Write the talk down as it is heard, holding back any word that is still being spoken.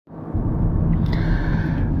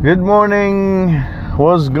Good morning.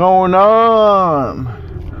 What's going on?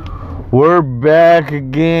 We're back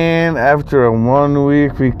again after a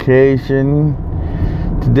 1-week vacation.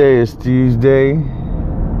 Today is Tuesday.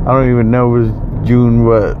 I don't even know if it's June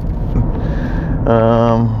what.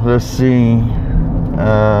 Let's see.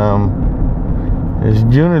 It's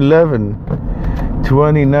June 11,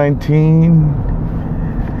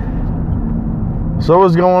 2019. So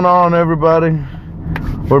what's going on, everybody?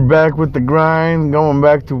 We're back with the grind, going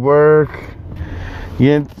back to work,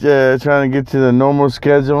 trying to get to the normal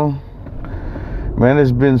schedule. Man,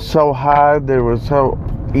 it's been so hot. There was so,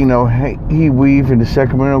 heat wave in the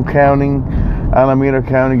Sacramento County. Alameda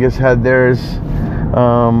County just had theirs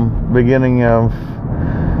beginning of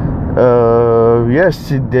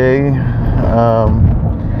yesterday.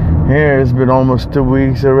 Here it's been almost 2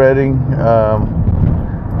 weeks already.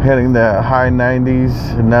 Heading the high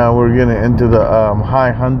 90s, and now we're getting into the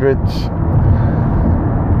high hundreds.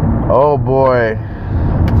 Oh boy.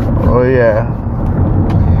 Oh yeah.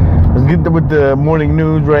 Let's get with the morning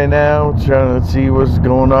news right now. Trying to see what's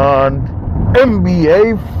going on.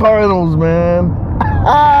 NBA Finals, man.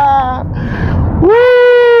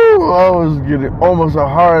 Woo! I was getting almost a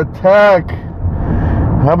heart attack.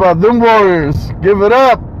 How about them Warriors? Give it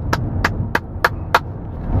up.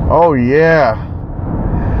 Oh yeah.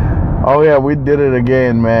 Oh yeah, we did it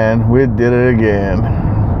again, man. We did it again.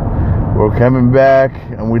 We're coming back,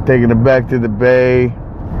 and we're taking it back to the Bay.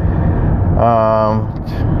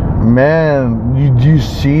 Man, did you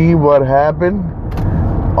see what happened?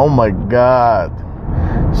 Oh my God.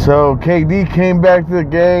 So KD came back to the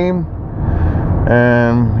game,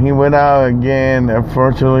 and he went out again.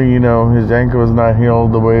 Unfortunately, his ankle was not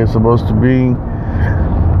healed the way it's supposed to be.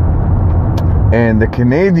 And the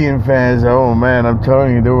Canadian fans, oh man, I'm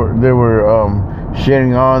telling you, they were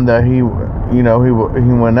shitting on that he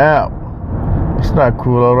went out. It's not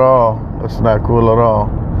cool at all. It's not cool at all.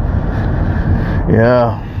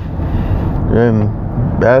 Yeah, and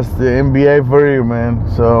that's the NBA for you, man.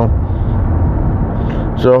 So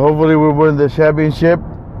hopefully we'll win the championship.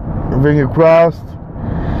 Finger crossed.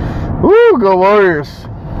 Woo, go Warriors.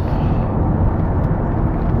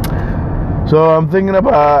 So I'm thinking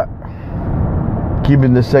about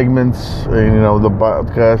keeping the segments, the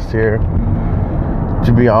podcast here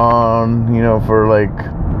to be on,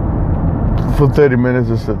 for 30 minutes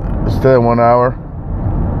instead of 1 hour.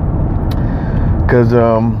 Because,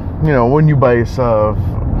 when you by yourself,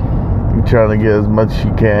 you're trying to get as much as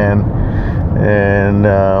you can, and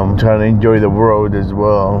trying to enjoy the road as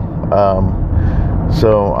well.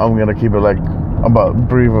 So I'm going to keep it about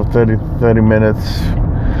brief of 30 minutes.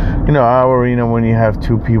 Hour, when you have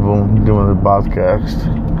two people doing the podcast.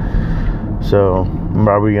 So I'm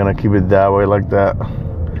probably gonna keep it that way, like that.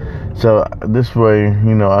 So this way,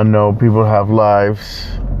 I know people have lives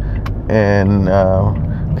and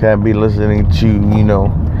can't be listening to,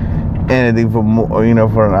 anything for more,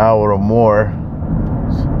 for an hour or more.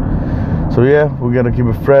 So yeah, we gotta keep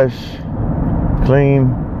it fresh, clean,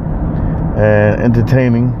 and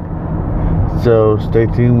entertaining. So stay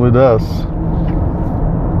tuned with us.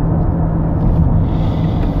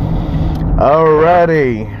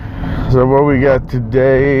 Alrighty, so what we got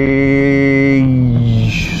today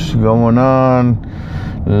going on?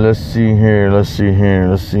 Let's see here.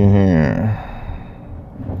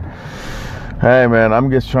 Hey man, I'm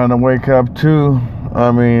just trying to wake up too. I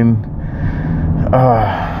mean,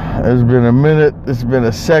 it's been a minute. It's been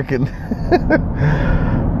a second.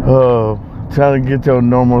 Trying to get to a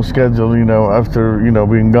normal schedule, after,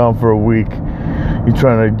 being gone for a week. You're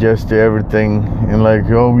trying to adjust to everything, and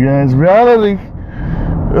oh yeah, it's reality.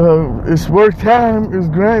 It's work time. It's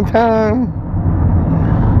grind time.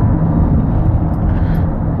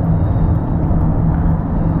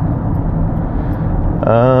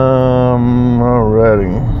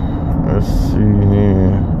 Alrighty. Let's see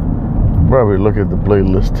here. Probably look at the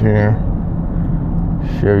playlist here.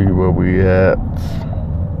 Show you where we at.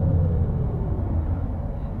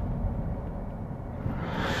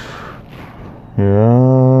 Yeah.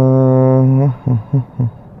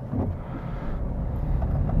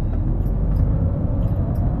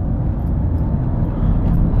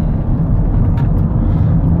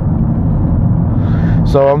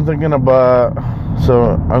 So I'm thinking about,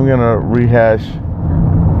 I'm gonna rehash,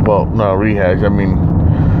 well, not rehash, I'm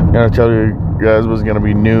gonna tell you guys what's gonna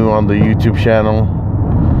be new on the YouTube channel.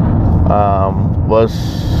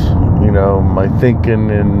 What's, my thinking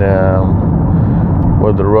and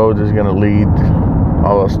where the road is gonna lead,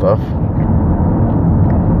 all that stuff.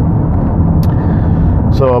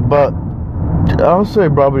 So about, I'll say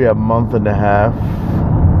probably a month and a half,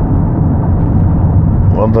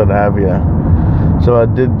 yeah. So I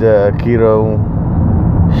did keto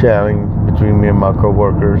sharing between me and my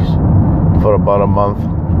coworkers for about a month,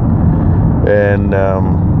 and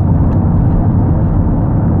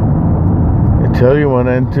I tell you, went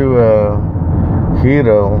into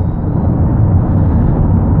keto.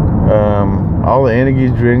 All the energy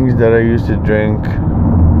drinks that I used to drink,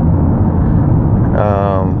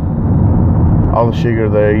 all the sugar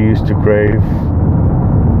that I used to crave,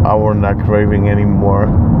 I was not craving anymore.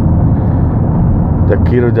 The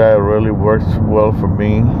keto diet really works well for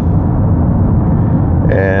me,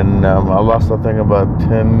 and I lost, I think, about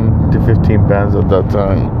 10 to 15 pounds at that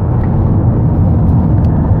time.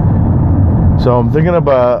 So I'm thinking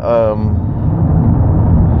about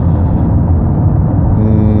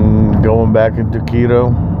going back into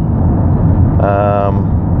keto.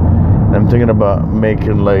 I'm thinking about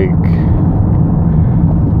making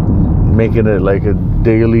it like a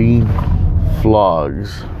daily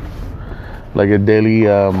vlogs, like a daily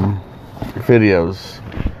videos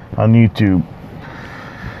on YouTube.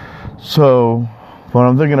 So what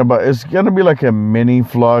I'm thinking about, it's gonna be like a mini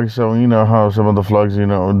vlog. So you know how some of the vlogs,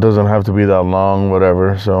 it doesn't have to be that long,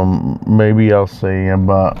 whatever. So maybe I'll say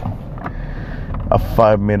about a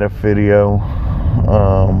 5-minute video,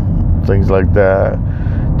 things like that,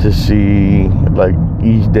 to see like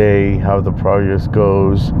each day how the progress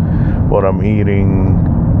goes, what I'm eating,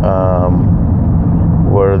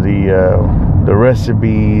 what are the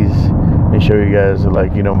recipes, and show you guys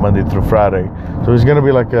Monday through Friday. So it's gonna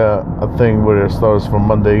be like a thing where it starts from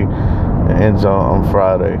Monday and ends on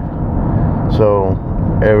Friday. So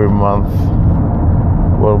every month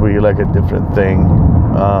will be like a different thing.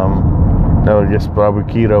 Now I guess probably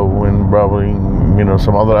keto, and probably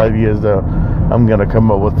some other ideas that I'm gonna come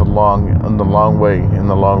up with in the long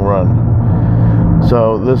run.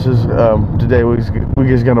 So this is today we're just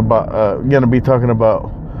gonna be talking about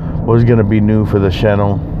what's gonna be new for the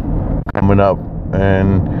channel coming up,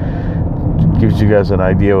 and gives you guys an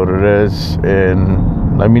idea what it is,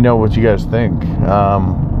 and let me know what you guys think.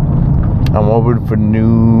 I'm open for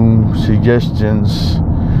new suggestions,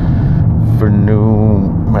 for new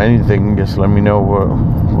anything. Just let me know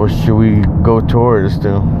what should we go towards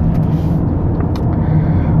to.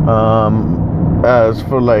 As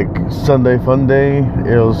for like Sunday Fun Day,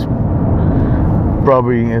 it's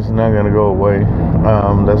not gonna go away.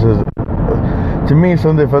 To me,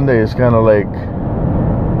 Sunday Fun Day is kind of like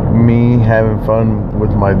me having fun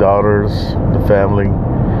with my daughters, the family.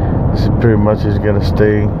 This is pretty much is gonna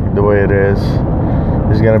stay the way it is.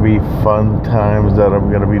 There's gonna be fun times that I'm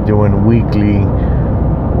gonna be doing weekly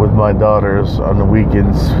with my daughters on the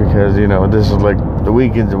weekends, because this is like the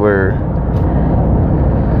weekends where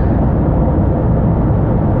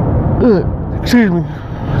excuse me,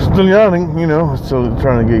 still yawning, still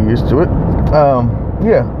trying to get used to it.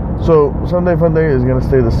 Yeah, so Sunday Fun Day is gonna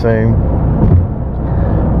stay the same.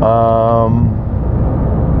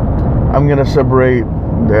 I'm gonna separate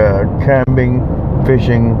the camping,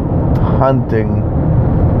 fishing, hunting,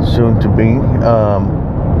 soon to be,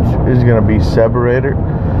 is gonna be separated,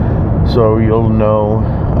 so you'll know,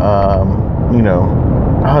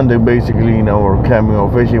 hunting basically, or camping or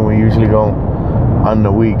fishing, we usually go on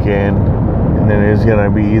the weekend, and then it's gonna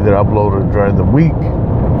be either uploaded during the week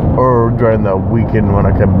or during the weekend when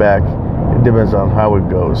I come back. It depends on how it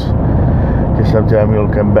goes, because sometimes you'll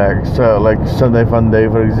come back. So like Sunday Fun Day,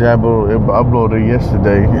 for example, it uploaded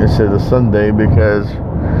yesterday instead of Sunday, because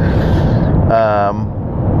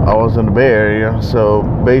I was in the Bay Area, so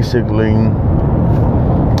basically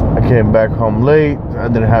I came back home late. I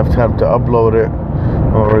didn't have time to upload it.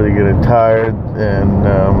 I'm already getting tired, and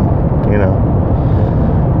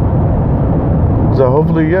so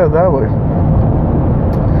hopefully, yeah, that way.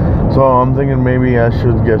 So I'm thinking maybe I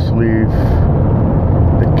should just leave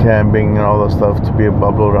the camping and all that stuff to be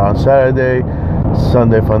uploaded on Saturday.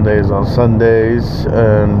 Sunday Fun Day is on Sundays,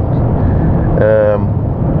 and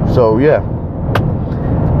so yeah,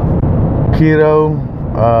 keto.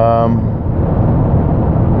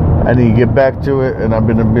 I need to get back to it, and I've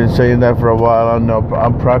been saying that for a while. I know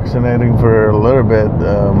I'm procrastinating for a little bit,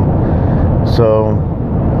 so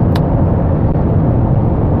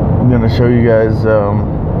I'm gonna show you guys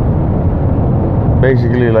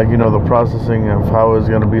basically the processing of how it's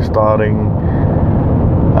gonna be starting,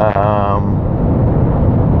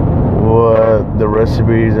 what the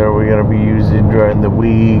recipes are we gonna be using during the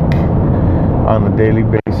week on a daily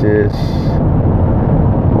basis,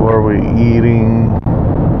 what are we eating,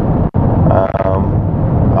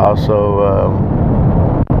 also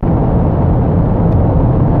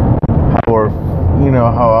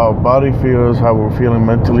how our body feels, how we're feeling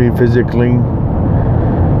mentally, physically.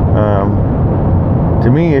 To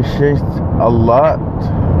me, it's changed a lot.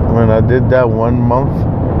 When I did that 1 month,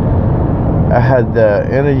 I had the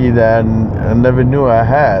energy that I never knew I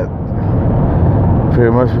had.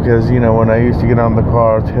 Pretty much because, when I used to get on the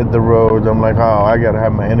car to hit the road, I'm like, oh, I gotta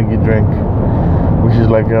have my energy drink, which is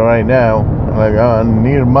like right now. I'm like, oh, I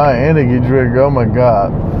need my energy drink. Oh my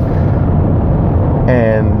God.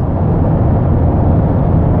 And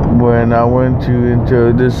when I went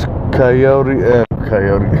into this coyote.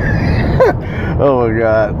 Oh my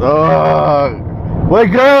God. Oh,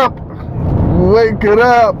 wake up! Wake it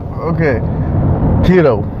up! Okay.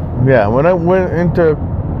 Keto. Yeah, when I went into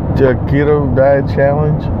the keto diet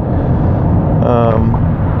challenge,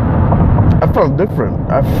 I felt different.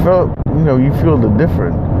 I felt, you feel the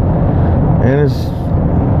different. And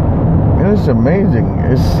it's amazing.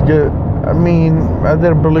 It's good. I mean, I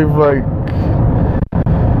didn't believe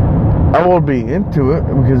I will be into it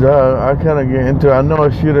because I kind of get into it. I know I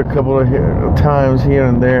shoot a couple of times here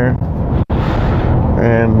and there,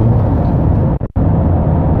 and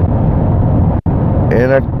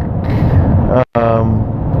I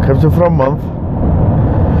kept it for a month,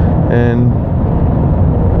 and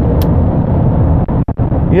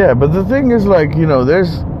yeah. But the thing is,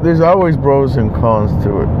 there's always pros and cons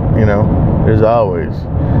to it. There's always.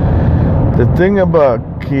 The thing about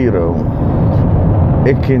keto,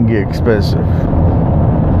 it can get expensive.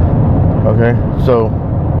 Okay, so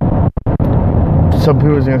some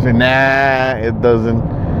people's gonna say, nah, it doesn't.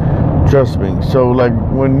 Trust me. So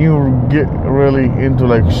when you get really into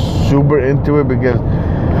super into it, because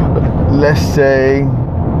let's say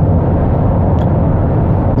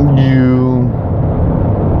you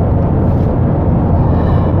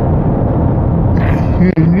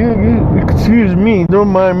excuse me, don't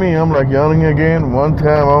mind me, I'm yawning again one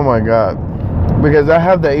time. Oh my God. Because I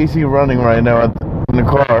have the AC running right now in the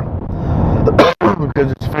car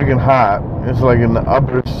because it's freaking hot. It's in the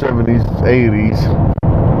upper 70s, 80s.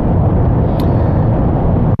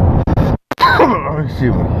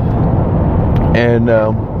 Excuse me. And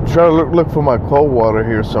try to look for my cold water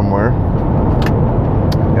here somewhere.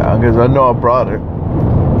 Yeah, because I know I brought it.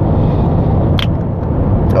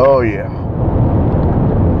 Oh yeah.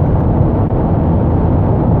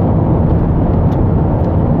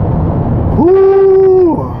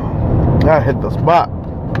 Woo! I hit the spot.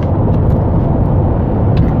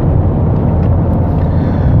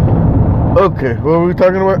 Okay, what were we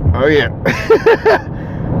talking about? Oh yeah.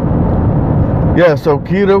 Yeah, so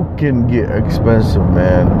keto can get expensive,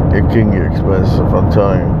 man. It can get expensive, I'm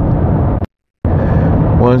telling you.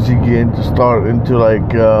 Once you get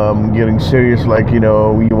getting serious, you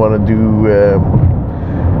want to do,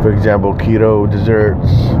 for example, keto desserts,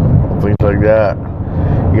 things like that.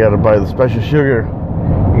 You got to buy the special sugar.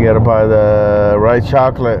 You got to buy the right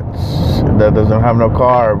chocolates that doesn't have no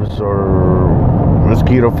carbs or is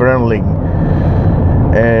keto friendly.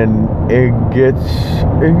 And it gets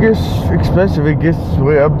expensive. It gets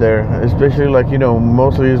way up there, especially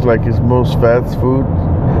mostly it's most fats,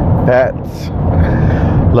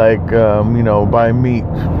 buy meat,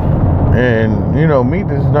 and meat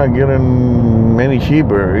is not getting any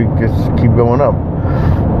cheaper. It just keep going up,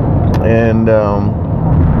 and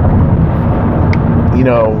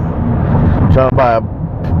trying to buy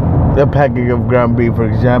a package of ground beef, for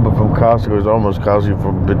example, from Costco is almost cost you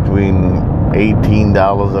from between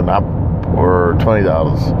 $18 and up, or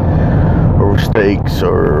 $20, or steaks,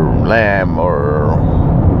 or lamb, or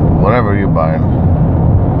whatever you're buying,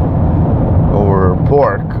 or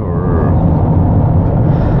pork, or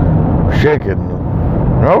chicken.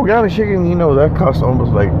 Organic chicken, that costs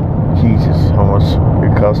almost Jesus, how much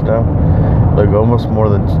it costs now? Almost more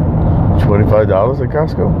than $25 at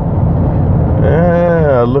Costco.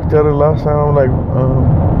 Yeah, I looked at it last time. I'm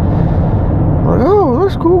oh,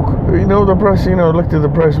 that's cool. The price. I looked at the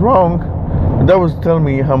price wrong. And that was telling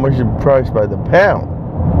me how much the price by the pound,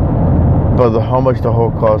 but how much the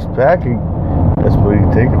whole cost packing. That's where you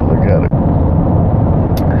take a look at it.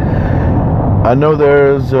 I know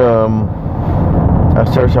there's I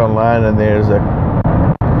searched online and there's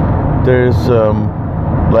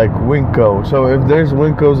Winco. So if there's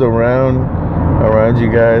Wincos around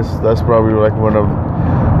you guys, that's probably one of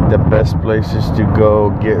the best places to go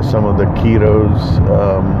get some of the keto's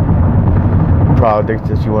products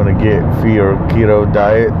that you want to get for your keto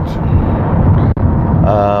diet.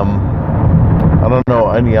 I don't know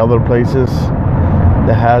any other places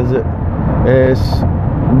that has it. It's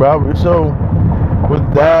probably so.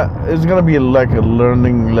 With that, it's gonna be a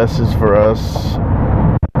learning lessons for us,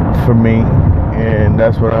 for me, and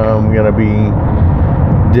that's what I'm gonna be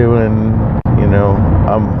doing.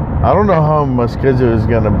 I don't know how my schedule is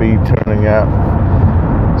gonna be turning out.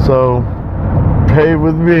 So pay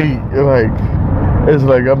with me. Like, it's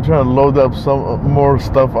like I'm trying to load up some more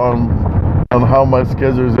stuff on how my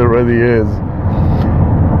schedule already is.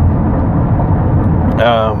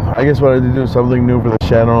 I guess what I did do something new for the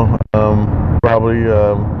channel. Probably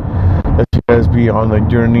let you guys be on the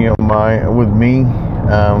journey of with me.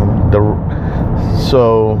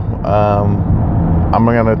 I'm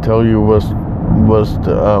gonna tell you what's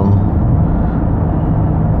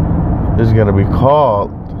is gonna be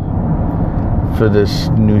called for this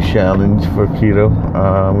new challenge for keto.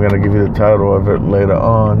 I'm gonna give you the title of it later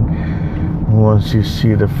on once you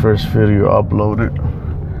see the first video uploaded.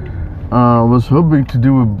 I was hoping to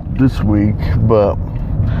do it this week, but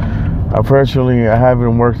unfortunately I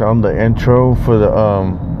haven't worked on the intro for the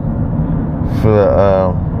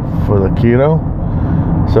keto,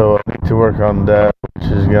 so I need to work on that,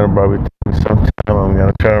 which is gonna probably take some time. I'm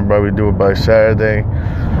gonna try and probably do it by Saturday,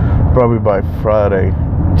 probably by Friday,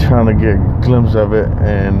 trying to get a glimpse of it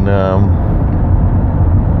and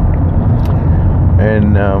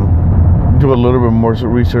do a little bit more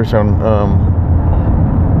research on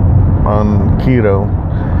keto.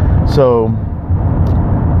 So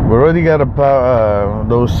we already got about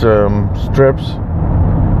those strips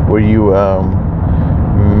where you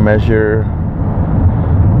measure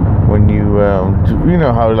when you you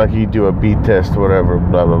know how like you do a beat test, whatever,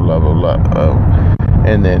 blah blah blah blah blah,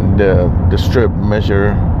 and then the strip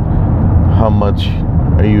measure how much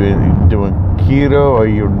are you doing keto or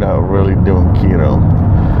you're not really doing keto.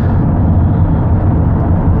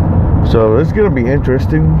 So it's gonna be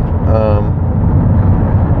interesting,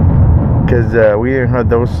 because we had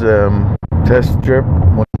those test strip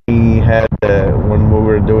when we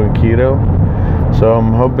were doing keto. So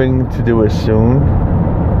I'm hoping to do it soon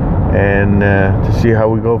and to see how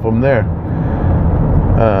we go from there.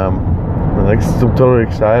 I'm totally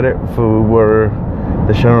excited for where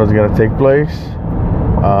the channel is gonna take place.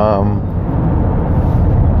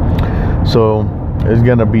 So it's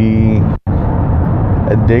gonna be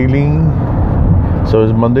a daily, so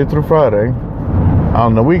it's Monday through Friday.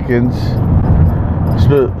 On the weekends,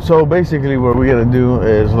 so basically what we're gonna do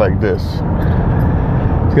is like this.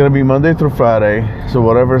 It's gonna be Monday through Friday, so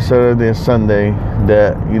whatever Saturday and Sunday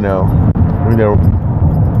that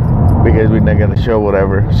because we're not gonna show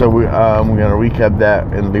whatever, so we're gonna recap that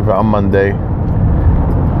and leave it on Monday.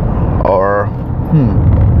 Or I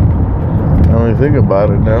don't even think about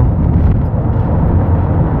it now.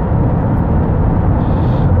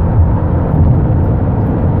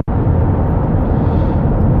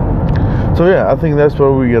 So yeah, I think that's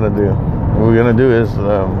what we're gonna do. What we're gonna do is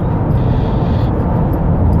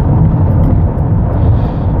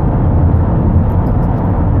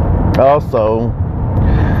also,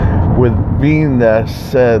 with being that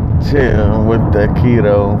said too, with the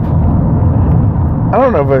keto, I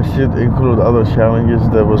don't know if I should include other challenges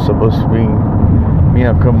that was supposed to be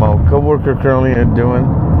my coworker currently are doing.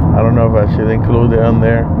 I don't know if I should include it on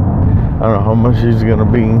there. I don't know how much it's gonna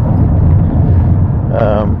be.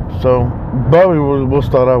 So probably we'll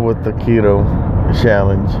start out with the keto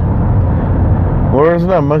challenge. Well, it's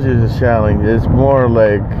not much as a challenge. It's more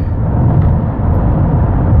like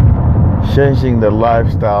changing the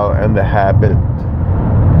lifestyle and the habit.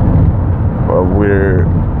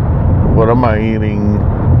 What am I eating?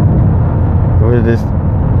 Is this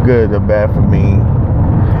good or bad for me?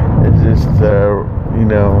 Is this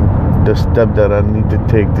the step that I need to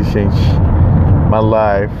take to change my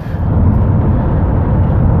life?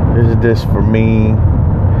 Is this for me?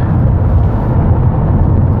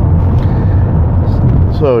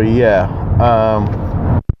 So yeah,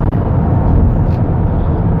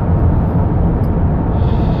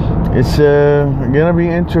 it's gonna be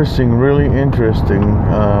interesting, really interesting,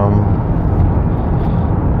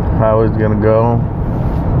 how it's gonna go,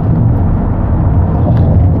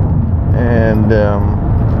 and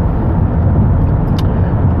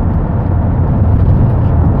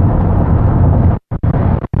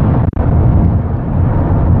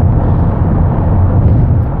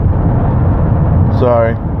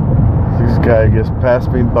sorry, this guy just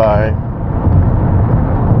passed me by,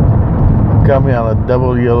 got me on a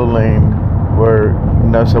double yellow lane where you're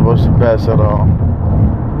not supposed to pass at all.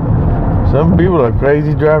 Some people are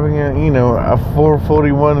crazy driving at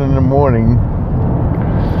 4:41 in the morning.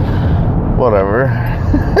 Whatever.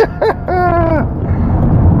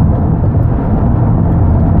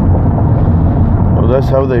 Well, that's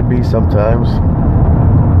how they be sometimes.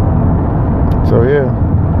 So yeah.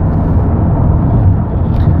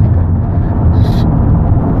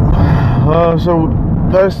 So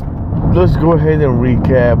let's go ahead and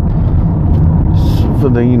recap for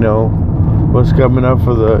the what's coming up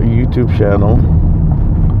for the YouTube channel.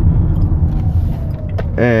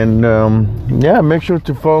 And yeah, make sure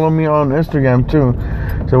to follow me on Instagram too.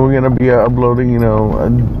 So we're gonna be uploading,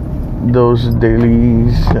 those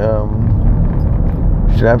daily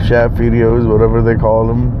Snapchat videos, whatever they call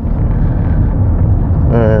them.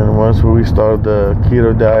 And once we start the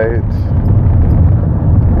keto diet,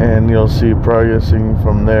 and you'll see progressing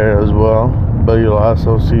from there as well. But you'll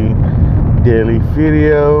also see daily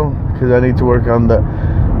video, because I need to work on the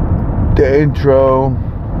intro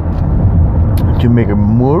to make it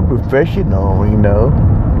more professional,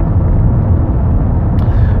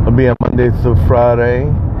 It'll be on Monday through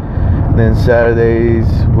Friday. Then Saturdays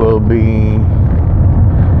will be,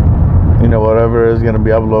 whatever is going to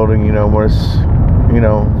be uploading, where it's,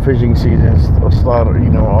 fishing seasons start,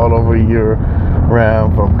 all over year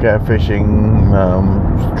round, from catfishing,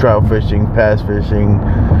 trout fishing, bass fishing,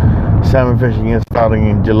 salmon fishing is starting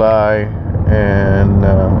in July, and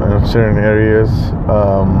in certain areas,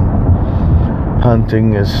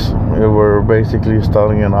 hunting we're basically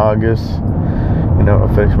starting in August. I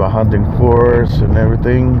finished my hunting course and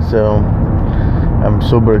everything, so I'm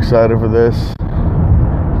super excited for this.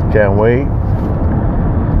 Can't wait.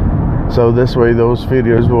 So this way, those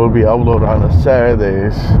videos will be uploaded on the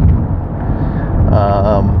Saturdays,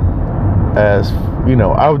 as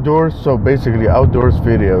outdoors. So basically, outdoors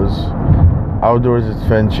videos, outdoors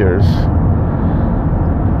adventures.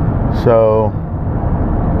 So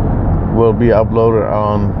will be uploaded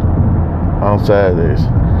on Saturdays.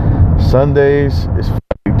 Sundays is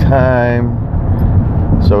family time,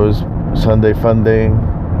 so it's Sunday Fun Day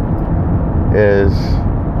is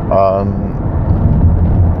on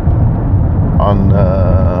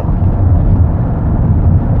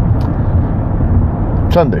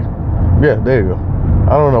Sunday. Yeah, there you go.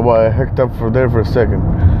 I don't know why I hecked up for a second.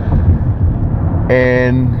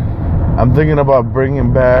 And I'm thinking about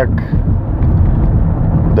bringing back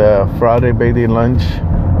the Friday baby lunch.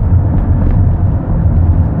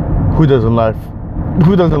 Who doesn't like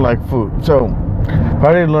food? So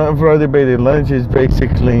Friday baby lunch is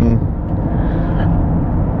basically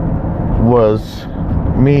was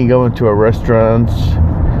me going to a restaurant,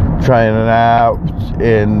 trying it out,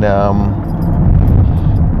 and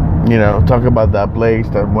talk about that place,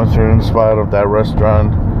 that once you're inspired of that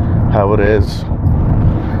restaurant, how it is.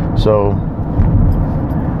 So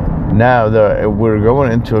now that we're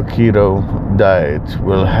going into a keto diet,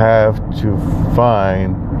 we'll have to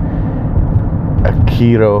find a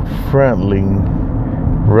keto friendly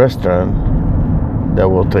restaurant that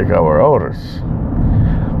will take our orders.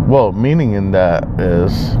 Well, meaning in that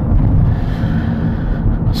is,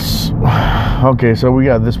 okay, so we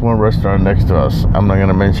got this one restaurant next to us. I'm not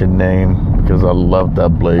gonna mention name because I love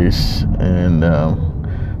that place, and I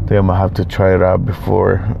think I'm gonna have to try it out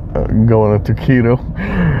before going into keto.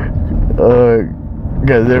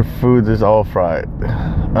 Yeah, their food is all fried,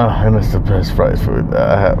 and it's the best fried food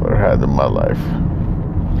I have ever had in my life.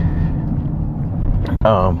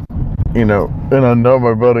 And I know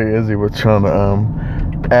my brother Izzy was trying to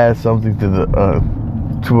add something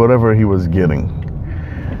to whatever he was getting,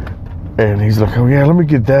 and he's like, "Oh yeah, let me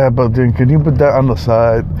get that, but then can you put that on the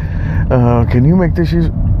side? Can you make this?"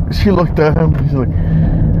 She looked at him. She's like,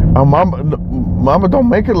 "Mama, don't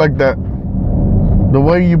make it like that. The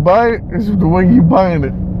way you buy it is the way you buying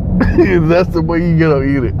it. That's the way you gonna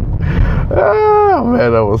eat it." Oh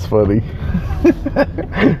man, that was funny.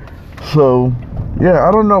 So yeah,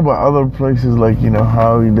 I don't know about other places, like,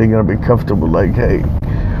 how they're gonna be comfortable. Like, hey,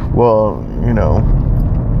 well,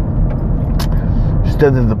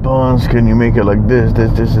 instead of the buns, can you make it like this,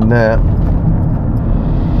 and that?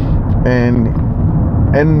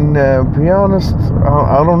 And be honest,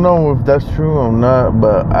 I don't know if that's true or not,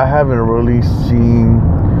 but I haven't really seen,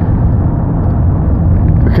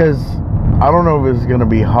 because I don't know if it's gonna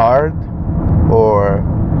be hard or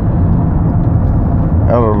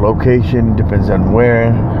at a location, depends on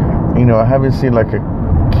where. I haven't seen like a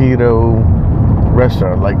keto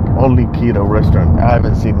restaurant, like only keto restaurant. I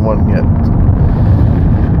haven't seen one yet.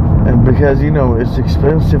 And because it's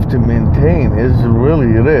expensive to maintain, it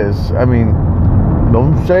is. I mean,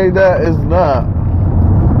 don't say that it's not,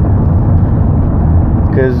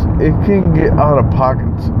 because it can get out of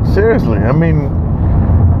pocket. Seriously, I mean,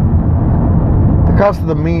 the cost of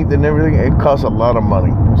the meat and everything, it costs a lot of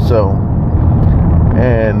money. So,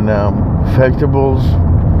 and vegetables,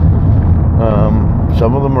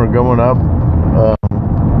 some of them are going up,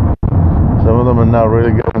 some of them are not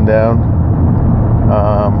really going down.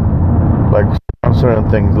 Like on certain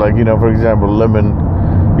things, like for example, lemon.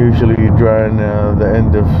 Usually during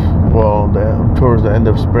towards the end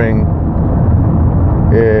of spring,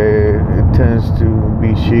 it tends to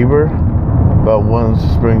be cheaper, But once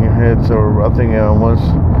spring hits, or I think once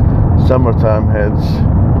summertime hits,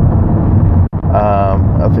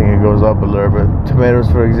 I think it goes up a little bit. Tomatoes,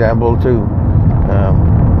 for example, too.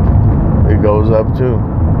 It goes up too.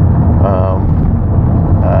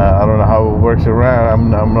 I don't know how it works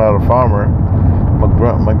around. I'm not a farmer.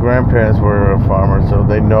 My grandparents were a farmer, so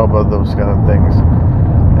they know about those kind of things,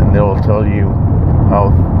 and they'll tell you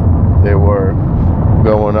how they were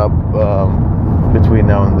going up between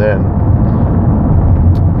now and then.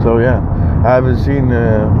 So yeah, I haven't seen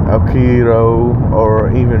a keto or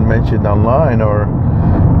even mentioned online, or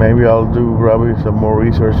maybe I'll do probably some more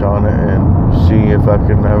research on it and see if I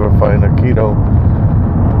can ever find a keto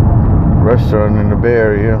restaurant in the Bay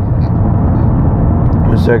Area,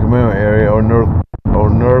 the Sacramento area, or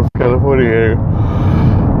North California area.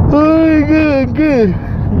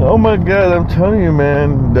 Oh my god, I'm telling you,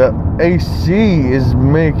 man, the AC is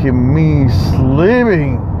making me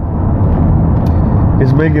sleeping.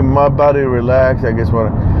 It's making my body relax. I guess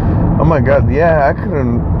oh my god, yeah, I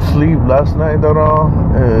couldn't sleep last night at all.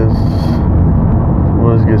 It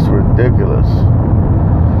gets ridiculous.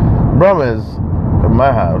 Problem is, in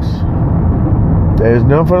my house, there is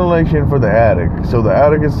no ventilation for the attic, so the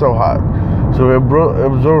attic is so hot, so it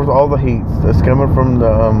absorbs all the heat that's coming from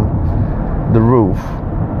the roof,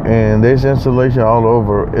 and there's insulation all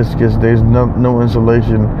over. It's just there's no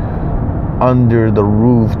insulation under the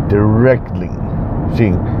roof directly.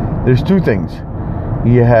 See, there's two things.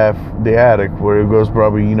 You have the attic where it goes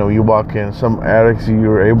probably, you walk in. Some attics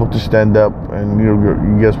you're able to stand up and you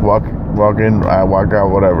just walk in, walk out,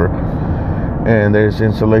 whatever. And there's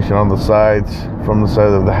insulation on the sides, from the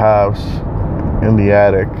side of the house in the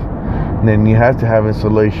attic. And then you have to have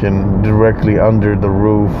insulation directly under the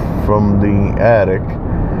roof from the attic.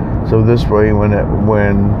 So this way, when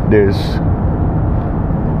there's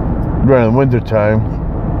during the winter time,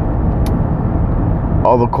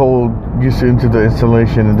 all the cold gets into the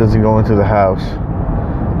insulation and doesn't go into the house.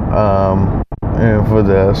 And for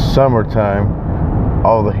the summertime,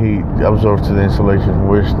 all the heat absorbs to the insulation,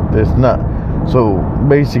 which it's not. So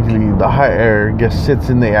basically, the hot air just sits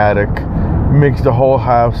in the attic, makes the whole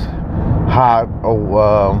house hot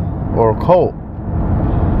or cold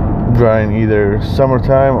during either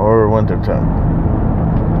summertime or wintertime.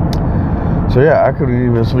 So yeah, I couldn't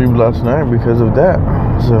even sleep last night because of that.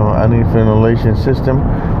 So I need a ventilation system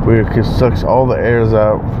where it sucks all the airs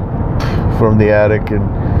out from the attic and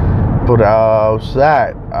put it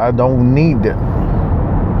outside. I don't need it.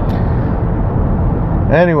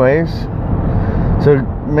 Anyways, so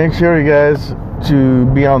make sure you guys to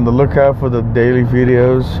be on the lookout for the daily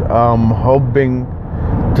videos. I'm hoping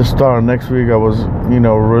to start next week. I was,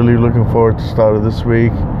 really looking forward to start this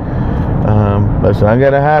week. But it's not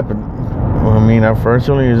gonna happen. I mean,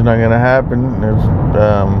 unfortunately, it's not gonna happen.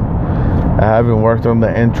 I haven't worked on the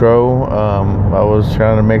intro. I was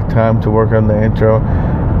trying to make time to work on the intro.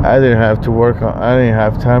 I didn't have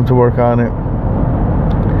time to work on it.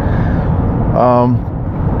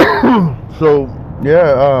 So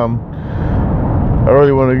yeah, I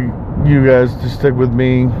really want you guys to stick with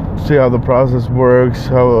me, see how the process works,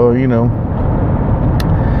 how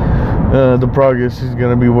the progress is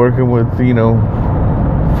gonna be working with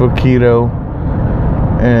for keto,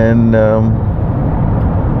 and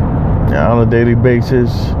on a daily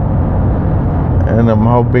basis. And I'm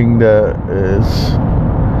hoping that it's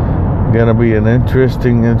gonna be an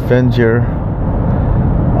interesting adventure.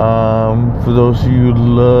 For those of you who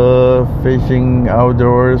love fishing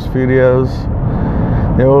outdoors videos,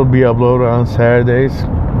 they will be uploaded on Saturdays.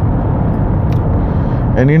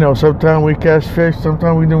 And sometimes we catch fish,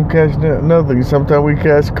 sometimes we don't catch nothing. Sometimes we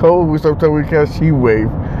catch cold, sometimes we catch heat wave.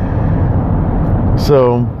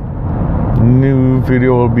 So new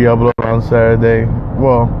video will be uploaded on Saturday.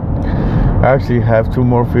 Well, I actually have 2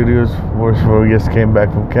 more videos where we just came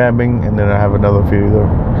back from camping, and then I have another video.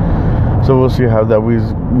 So we'll see how that we're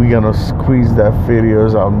gonna squeeze that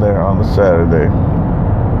videos on there on a Saturday.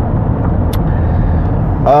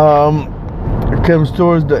 It comes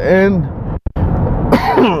towards the end.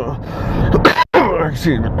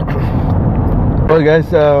 Excuse me. Well,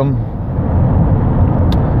 guys,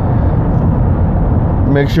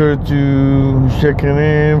 make sure to check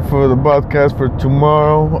in for the podcast for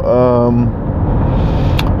tomorrow.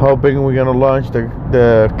 Hoping we're gonna launch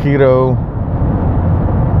the keto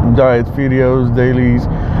diet videos dailies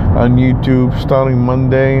on YouTube starting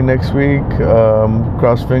Monday next week.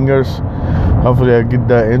 Cross fingers. Hopefully I get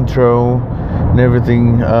that intro and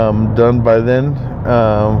everything done by then.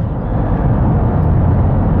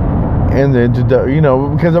 And then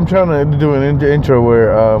because I'm trying to do an intro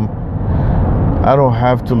where I don't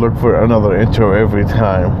have to look for another intro every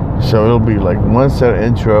time. So it'll be like one set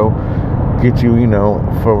intro, get you,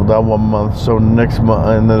 for that 1 month. So next month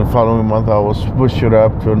and then the following month I will switch it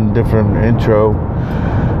up to a different intro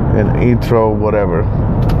whatever.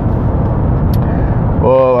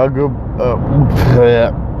 Well, I go.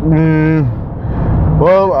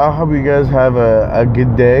 Well, I hope you guys have a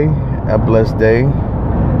good day, a blessed day,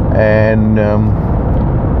 and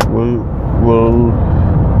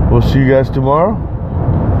we'll see you guys tomorrow.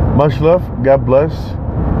 Much love. God bless.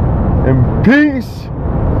 And peace.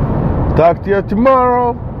 Talk to you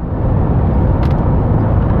tomorrow.